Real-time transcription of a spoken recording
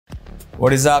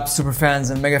What is up, super fans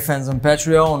and mega fans on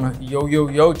Patreon?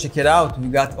 Yo, check it out. We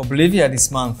got Oblivia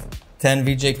this month. 10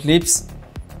 VJ clips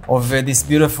of this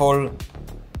beautiful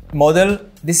model.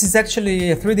 This is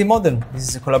actually a 3D model. This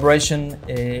is a collaboration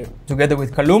together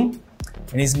with Calum.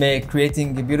 And he's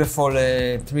creating beautiful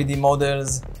 3D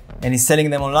models and he's selling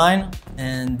them online.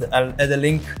 And I'll add a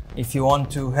link if you want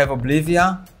to have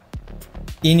Oblivia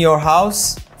in your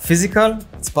house, physical.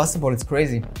 It's possible, it's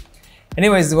crazy.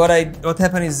 Anyways, what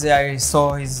happened is I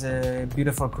saw his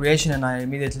beautiful creation and I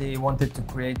immediately wanted to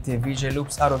create VJ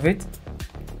loops out of it.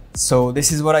 So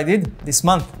this is what I did this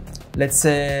month. Let's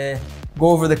go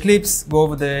over the clips, go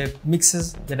over the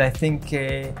mixes that I think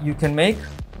you can make,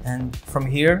 and from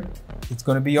here it's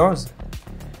gonna be yours.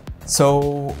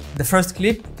 So the first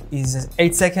clip is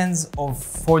 8 seconds of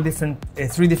three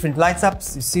different lights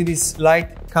ups. You see this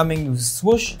light coming with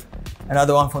swoosh,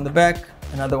 another one from the back,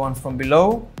 another one from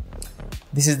below.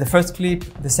 This is the first clip.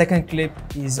 The second clip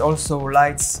is also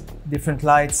lights, different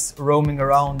lights roaming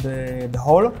around the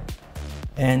hall.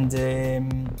 And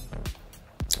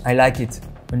I like it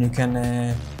when you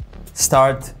can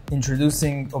start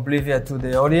introducing Oblivia to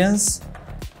the audience.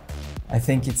 I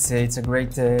think it's a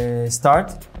great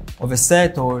start of a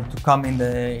set, or to come in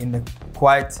the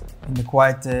quiet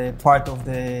part of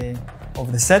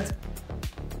the set.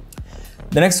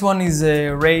 The next one is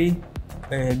a ray.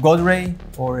 God ray,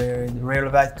 or a ray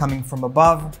of light coming from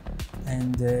above,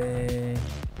 and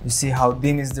you see how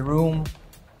dim is the room,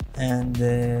 and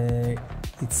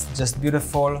it's just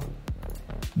beautiful.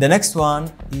 The next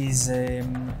one is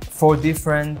 4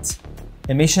 different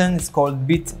emissions. It's called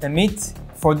bit emit.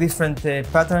 4 different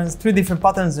patterns, 3 different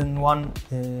patterns, and one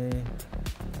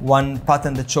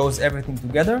pattern that shows everything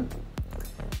together.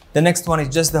 The next one is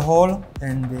just the hall,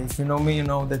 and if you know me, you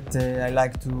know that I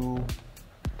like to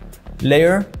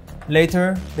layer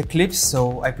later the clips,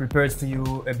 so I prepared for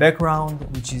you a background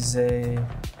which is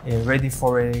ready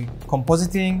for a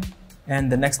compositing,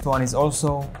 and the next one is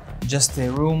also just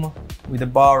a room with a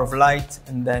bar of light,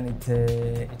 and then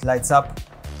it lights up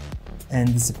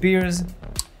and disappears.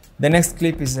 The next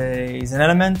clip is an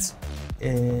element.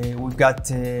 We've got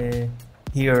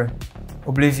here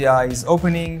Oblivia is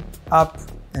opening up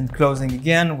and closing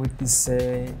again with this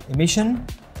emission.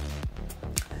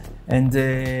 And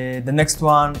the next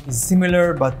one is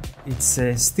similar, but it's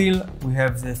still, we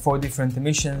have the 4 different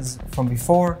emissions from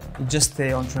before. It's just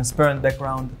on transparent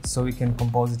background, so we can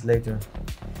compose it later.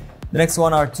 The next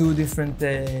one are 2 different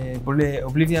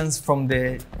Oblivians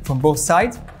from both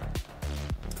sides.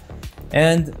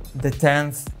 And the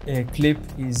 10th clip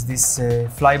is this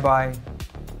flyby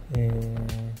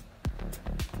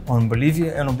on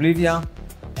Oblivia.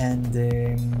 And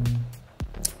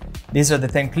these are the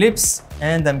 10 clips,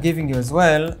 and I'm giving you as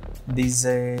well these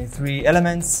 3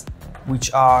 elements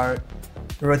which are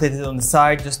rotated on the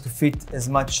side just to fit as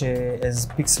much as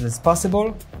pixels as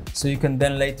possible, so you can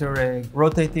then later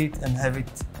rotate it and have it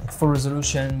at full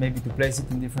resolution, maybe to place it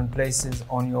in different places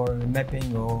on your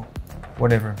mapping or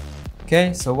whatever.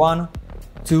 Okay, so 1,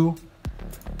 2,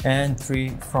 and 3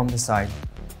 from the side.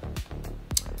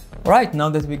 Alright, now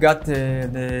that we got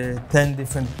the 10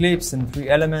 different clips and 3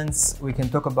 elements, we can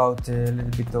talk about a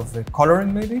little bit of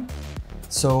coloring maybe.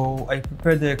 So I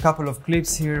prepared a couple of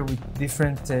clips here with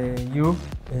different hue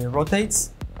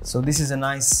rotates. So this is a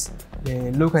nice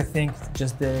look, I think.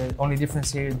 Just the only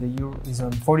difference here, the hue is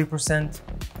on 40%.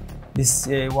 This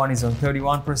one is on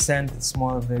 31%. It's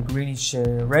more of a greenish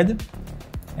red.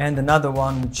 And another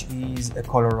one which is a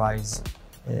colorize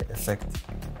effect.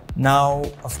 Now,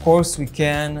 of course, we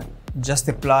can just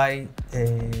apply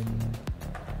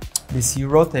this hue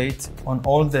rotate on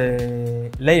all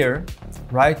the layer,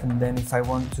 right? And then if I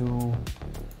want to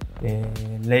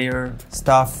layer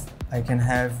stuff, I can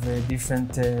have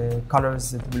different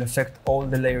colors that will affect all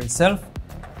the layer itself.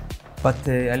 But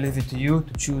I leave it to you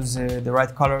to choose the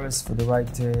right colors for the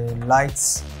right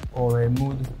lights or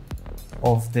mood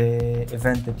of the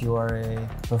event that you are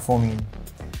performing in.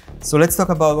 So let's talk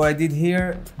about what I did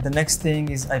here. The next thing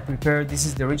is I prepared, this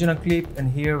is the original clip, and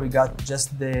here we got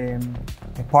just the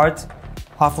part,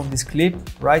 half of this clip,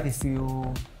 right? If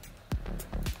you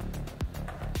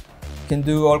can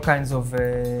do all kinds of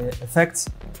effects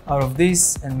out of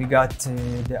this, and we got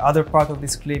the other part of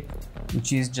this clip,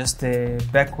 which is just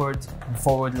backward and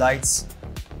forward lights.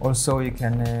 Also, you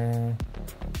can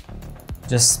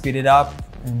just speed it up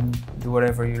and do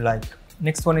whatever you like.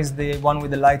 Next one is the one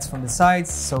with the lights from the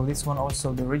sides. So this one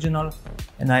also the original,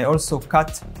 and I also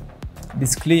cut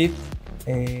this clip.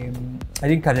 I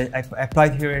didn't cut it. I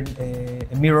applied here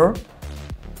a mirror,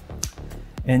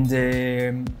 and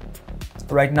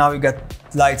right now we got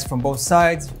lights from both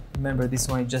sides. Remember, this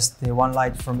one is just one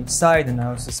light from each side, and I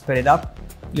also sped it up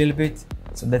a little bit,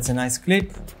 so that's a nice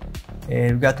clip.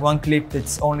 We've got one clip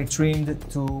that's only trimmed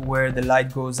to where the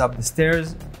light goes up the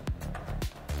stairs.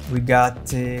 We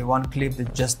got one clip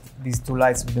that just these two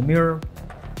lights with the mirror.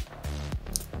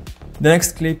 The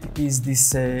next clip is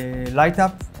this light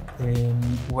up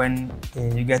when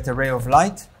you get a ray of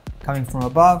light coming from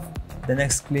above. The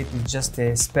next clip is just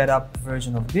a sped up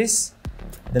version of this.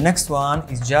 The next one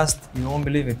is just, you won't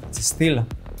believe it, it's a still.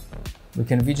 We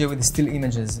can VJ with the still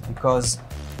images because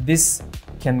this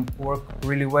can work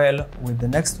really well with the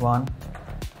next one,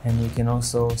 and we can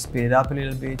also speed it up a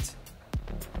little bit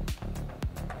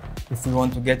if we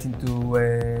want to get into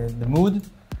the mood,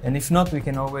 and if not, we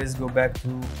can always go back to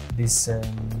this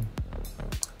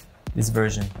this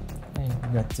version.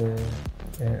 We got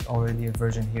already a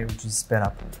version here which is sped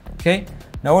up. Okay,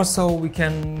 now also we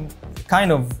can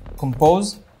kind of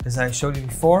compose as I showed you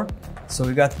before. So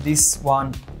we got this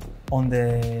one on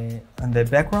the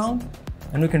background,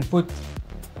 and we can put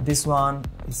this one.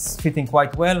 It's fitting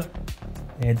quite well.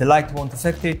 The light won't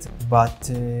affect it,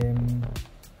 but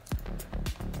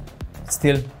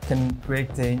still can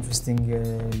create interesting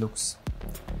looks.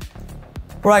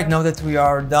 Right, now that we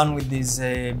are done with these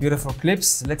beautiful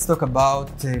clips, let's talk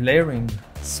about layering.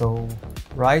 So,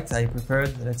 right, I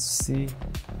prepared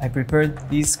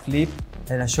this clip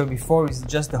that I showed before. Is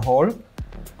just the whole.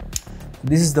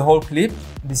 This is the whole clip.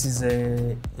 This is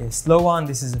a slow one,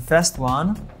 this is a fast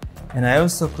one. And I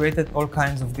also created all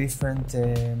kinds of different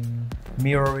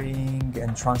mirroring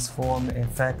and transform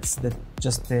effects that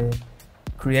just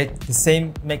create the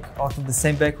same, make out of the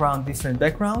same background, different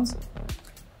backgrounds.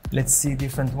 Let's see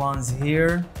different ones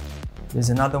here. There's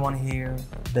another one here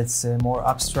that's more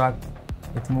abstract.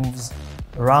 It moves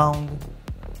around.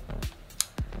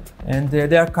 And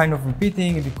they are kind of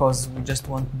repeating because we just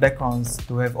want backgrounds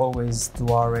to have always to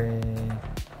our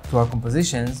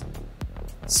compositions.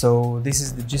 So this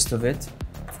is the gist of it.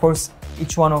 Of course,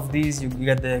 each one of these you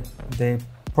get the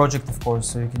project, of course,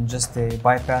 so you can just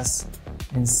bypass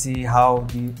and see how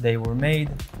they were made.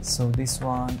 So this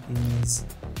one is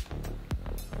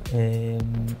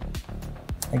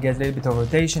I get a little bit of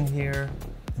rotation here,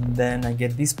 and then I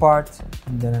get this part,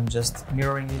 and then I'm just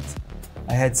mirroring it.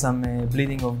 I had some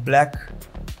bleeding of black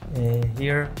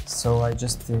here, so I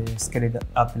just scale it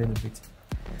up a little bit.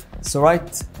 So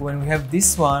right, when we have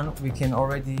this one, we can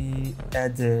already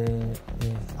add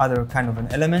other kind of an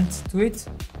element to it,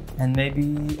 and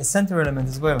maybe a center element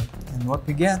as well. And what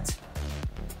we get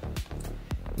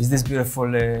is this beautiful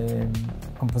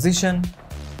composition.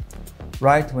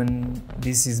 Right, when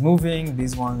this is moving,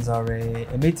 these ones are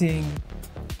emitting,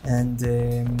 and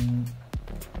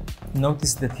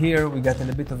notice that here we got a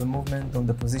little bit of a movement on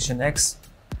the position X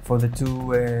for the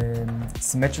two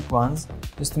symmetric ones,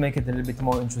 just to make it a little bit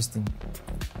more interesting.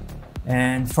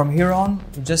 And from here on,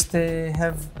 we just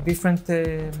have different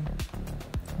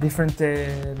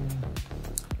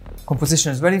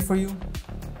compositions ready for you.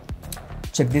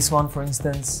 Check this one, for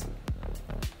instance,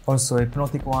 also a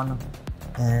hypnotic one.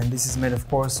 And this is made, of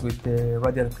course, with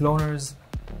radial cloners.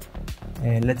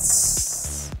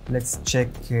 Let's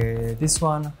check this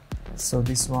one. So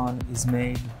this one is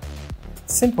made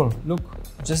simple. Look,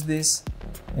 just this,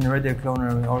 and radial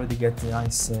cloner. We already get a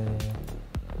nice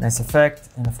effect.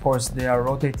 And of course, they are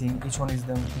rotating. Each one is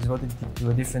rotating to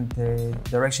a different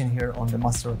direction here on the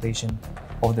master rotation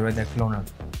of the radial cloner.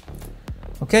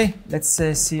 Okay, let's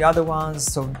see other ones.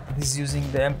 So this is using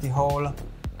the empty hole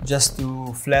just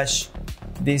to flash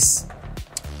this,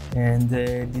 and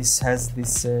this has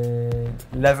this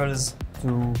levels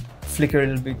to flicker a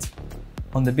little bit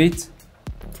on the beat.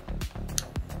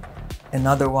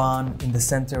 Another one in the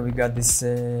center, we got this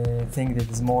thing that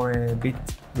is more bit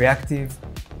reactive,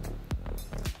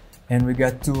 and we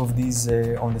got two of these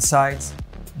on the sides,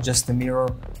 just a mirror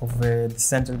of the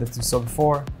center that we saw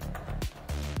before.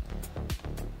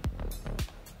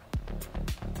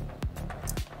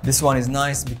 This one is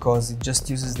nice because it just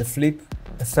uses the flip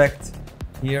effect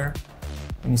here,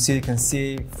 and you can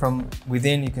see from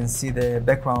within, you can see the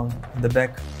background in the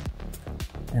back,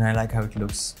 and I like how it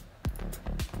looks.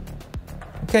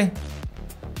 Okay,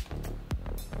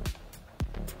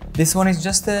 this one is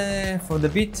just for the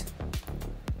beat.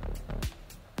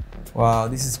 Wow,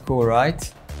 this is cool,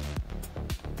 right?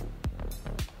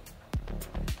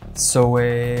 So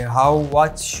how,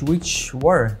 what, which,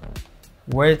 where?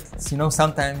 Where, you know,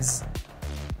 sometimes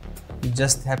it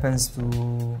just happens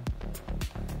to,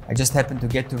 I just happen to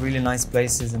get to really nice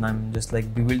places, and I'm just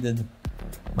like bewildered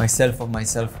myself of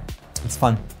myself. It's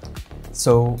fun.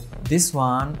 So this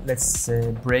one, let's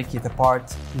break it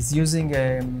apart. It's using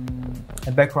a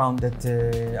background that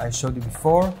I showed you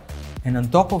before. And on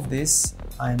top of this,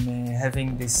 I'm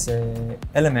having this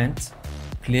element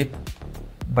clip,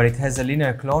 but it has a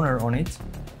linear cloner on it.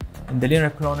 And the linear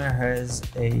cloner has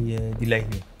a delay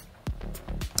here.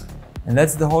 And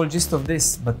that's the whole gist of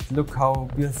this, but look how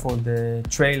beautiful the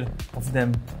trail of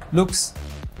them looks.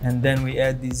 And then we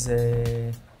add these,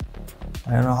 I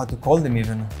don't know how to call them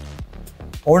even,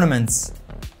 ornaments,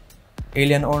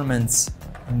 alien ornaments.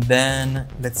 And then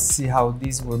let's see how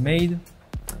these were made.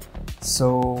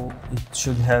 So it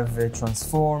should have a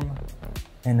transform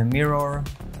and a mirror,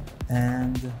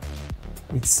 and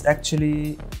it's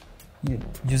actually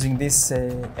using this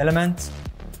element,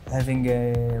 having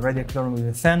a radial cloner with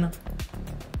a fan,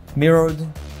 mirrored,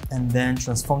 and then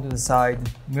transform to the side,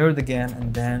 mirrored again,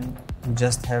 and then we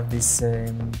just have this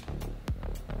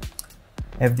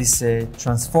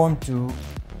transform to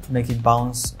make it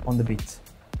bounce on the beat.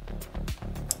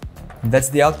 And that's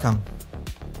the outcome.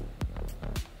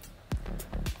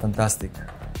 Fantastic.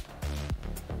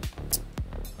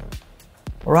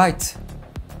 All right,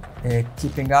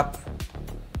 keeping up.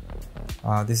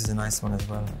 This is a nice one as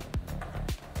well.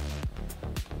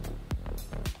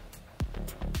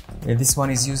 This one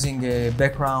is using a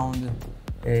background,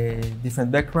 a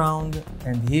different background,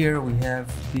 and here we have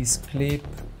this clip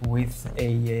with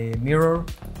a mirror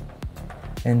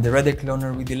and the radial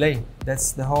cloner with delay.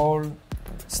 That's the whole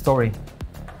story,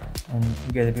 and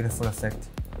you get a beautiful effect.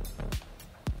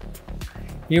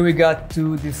 Here we got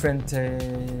two different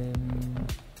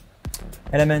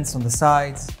elements on the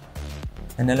sides,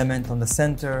 an element on the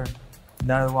center,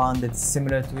 another one that's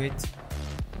similar to it,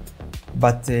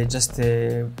 but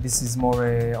this is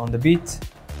more on the beat.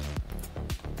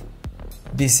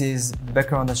 This is the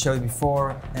background I showed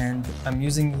before, and I'm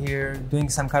using here, doing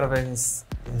some kind of a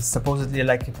supposedly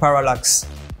like a parallax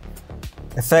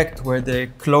effect where the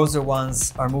closer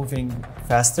ones are moving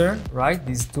faster, right?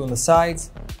 These two on the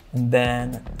sides, and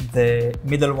then the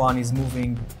middle one is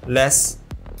moving less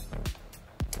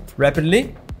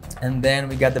rapidly, and then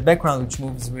we got the background which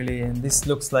moves really, and this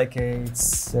looks like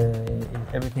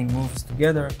everything moves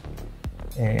together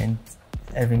and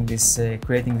having this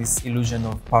creating this illusion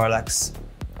of parallax.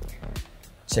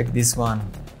 Check this one.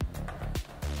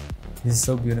 This is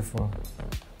so beautiful.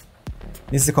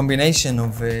 This is a combination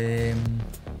of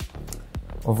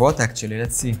what actually?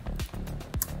 Let's see.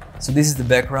 So this is the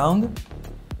background.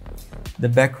 The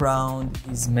background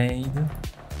is made.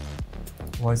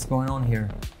 What's going on here?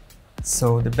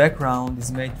 So the background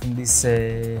is made from this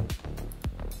tail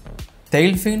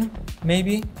fin,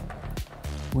 maybe,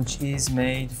 which is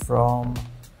made from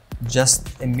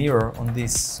just a mirror on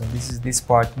this. So this is this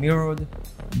part mirrored.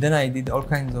 Then I did all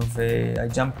kinds of, I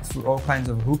jumped through all kinds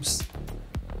of hoops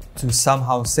to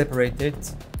somehow separate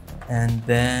it. And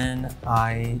then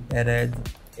I added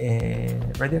a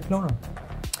radial cloner.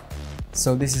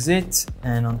 So this is it.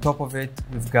 And on top of it,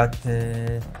 we've got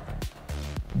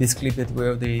this clip that we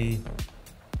already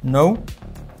know.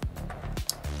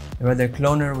 A radial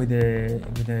cloner with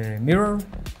a mirror.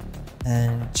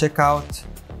 And check out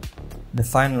the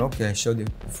final. Okay, I showed you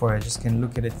before. I just can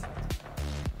look at it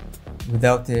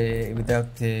without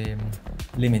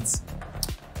limits.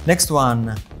 Next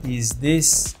one is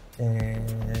this,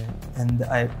 and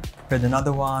I prepared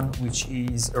another one which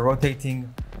is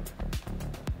rotating.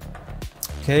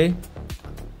 Okay,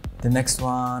 the next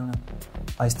one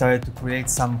I started to create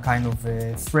some kind of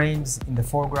frames in the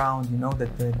foreground. You know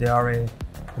that they are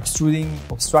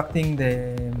obstructing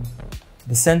the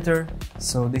center.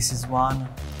 So this is one,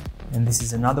 and this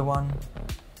is another one.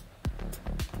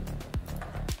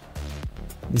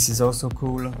 This is also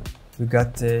cool. We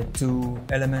got two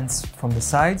elements from the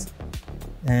sides,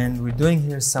 and we're doing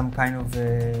here some kind of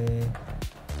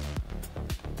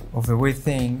a weird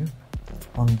thing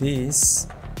on this.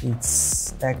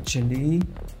 It's actually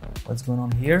what's going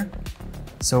on here.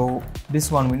 So this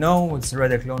one we know it's a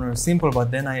radial cloner, simple, but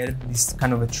then I added this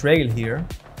kind of a trail here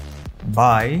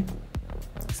by,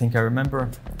 I think I remember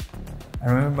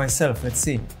myself. Let's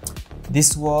see.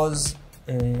 This was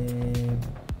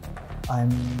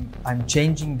I'm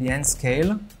changing the end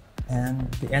scale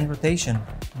and the end rotation.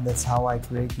 And that's how I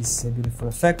create this beautiful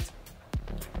effect.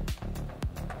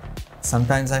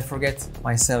 Sometimes I forget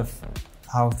myself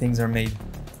how things are made.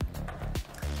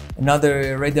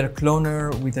 Another radial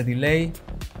cloner with a delay,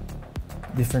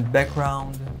 different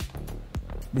background.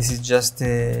 This is just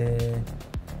a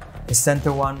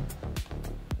center one.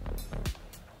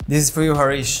 This is for you,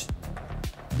 Harish.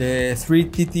 The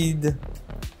three-titted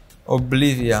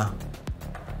Oblivia.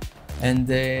 And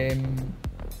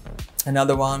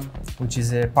another one which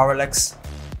is a parallax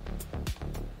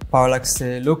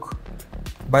look.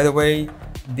 By the way,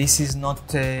 this is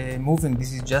not moving,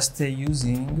 this is just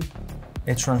using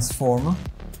a transform,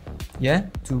 yeah,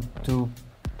 to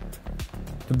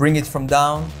bring it from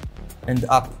down and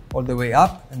up, all the way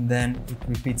up, and then it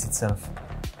repeats itself.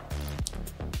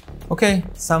 Okay,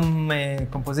 some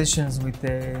compositions with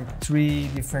 3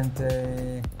 different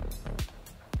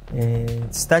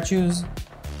statues,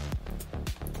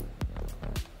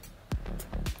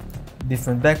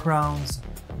 different backgrounds.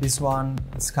 This one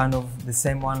is kind of the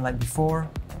same one like before,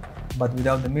 but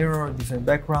without the mirror, different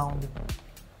background.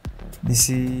 This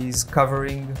is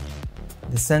covering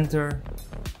the center.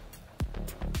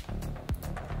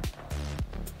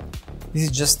 This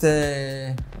is just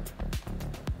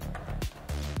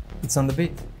it's on the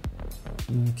beat.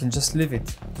 You can just leave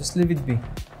it be.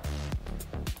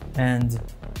 And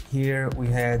here we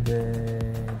had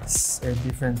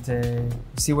different,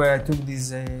 see where I took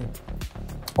these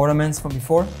ornaments from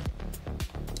before?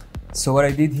 So what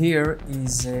I did here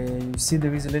is, you see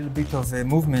there is a little bit of a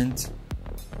movement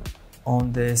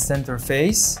on the center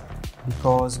face,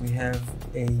 because we have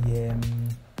a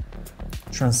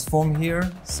transform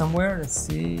here somewhere. Let's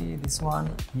see, this one,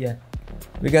 yeah.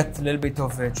 We got a little bit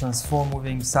of a transform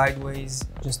moving sideways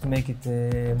just to make it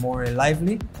more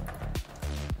lively.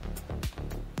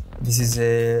 This is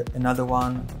another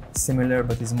one similar,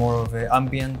 but is more of an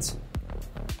ambient.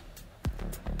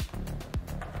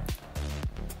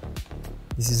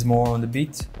 This is more on the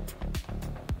beat.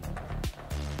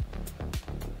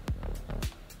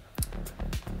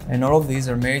 And all of these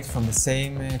are made from the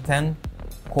same 10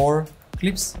 core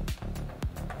clips.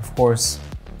 Of course,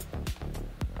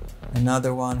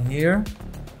 another one here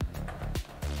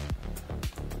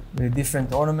with a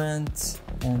different ornament,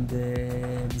 and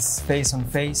this face on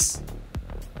face.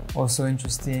 Also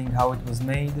interesting how it was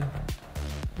made.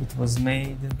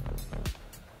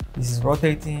 This is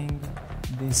rotating.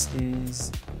 This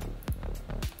is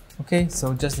okay,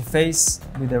 so just the face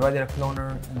with a radial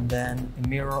cloner and then a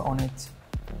mirror on it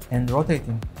and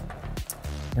rotating,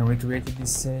 and recreated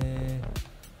this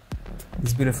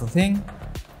this beautiful thing.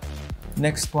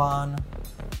 Next one,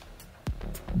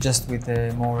 just with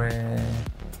a more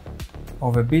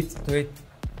of a beat to it.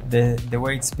 The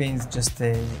way it spins just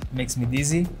makes me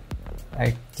dizzy.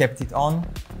 I kept it on.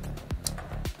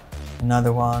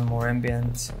 Another one more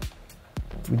ambient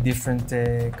with different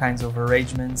kinds of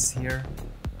arrangements here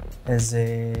as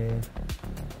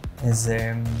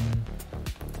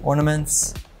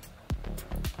ornaments.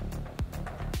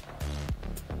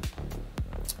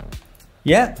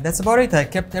 Yeah, that's about it. I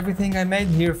kept everything I made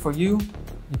here for you.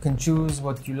 You can choose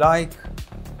what you like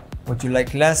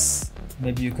less.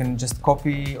 Maybe you can just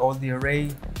copy all the array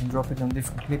and drop it on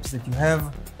different clips that you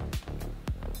have,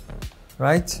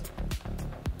 right?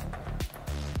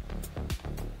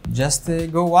 Just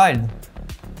go wild.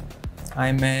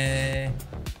 I'm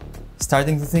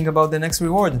starting to think about the next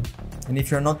reward. And if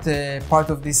you're not part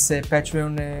of this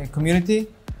Patreon community,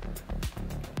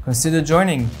 consider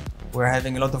joining. We're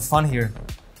having a lot of fun here.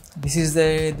 This is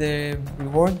the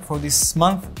reward for this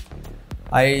month.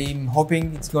 I'm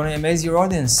hoping it's gonna amaze your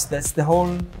audience. That's the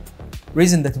whole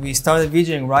reason that we started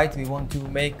VJing, right? We want to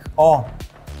make awe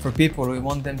for people. We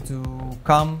want them to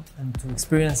come and to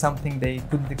experience something they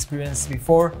couldn't experience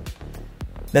before.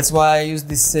 That's why I used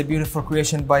this beautiful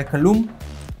creation by Calum,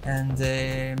 and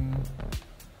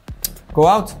go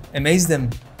out, amaze them.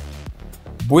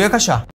 Booyakasha!